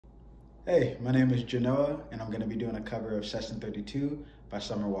Hey, my name is Genoa, and I'm going to be doing a cover of Session 32 by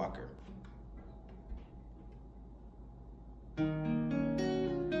Summer Walker.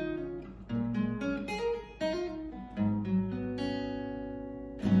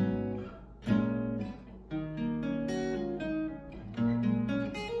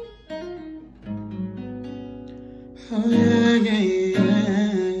 Oh yeah, yeah,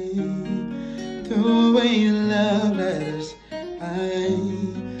 yeah. The way you love letters, I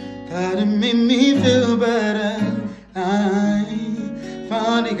thought it made me feel better. I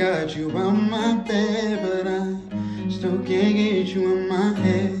finally got you on my bed, but I still can't get you in my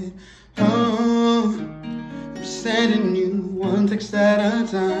head. Oh, I'm sending you one text at a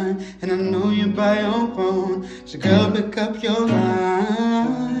time, and I know you're by your phone, so girl, pick up your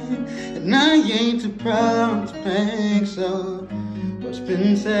line. And I ain't too proud to beg, so what's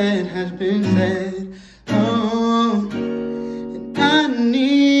been said has been said. Oh, and I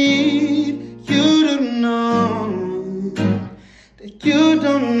need you to know that you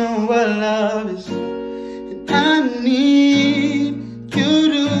don't know what love is. And I need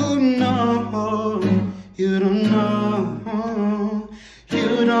you to know you don't know.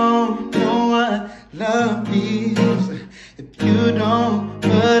 You don't know what love is. If you don't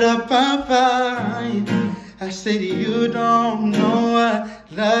put up a fight, I said you don't know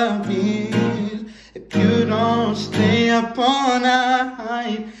what love is. If you don't stay up all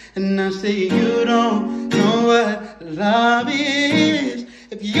night, and I say you don't know what love is.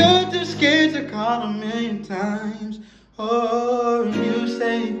 If you're too scared to call a million times, or you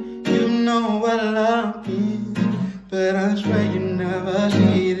say you know what love is, but I swear you never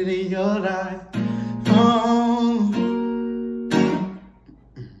seen it in your life. Oh,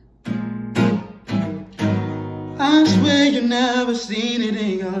 I swear you never seen it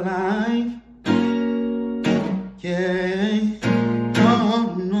in your life. Yeah,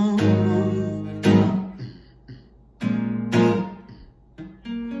 oh no.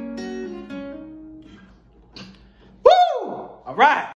 Woo! All right.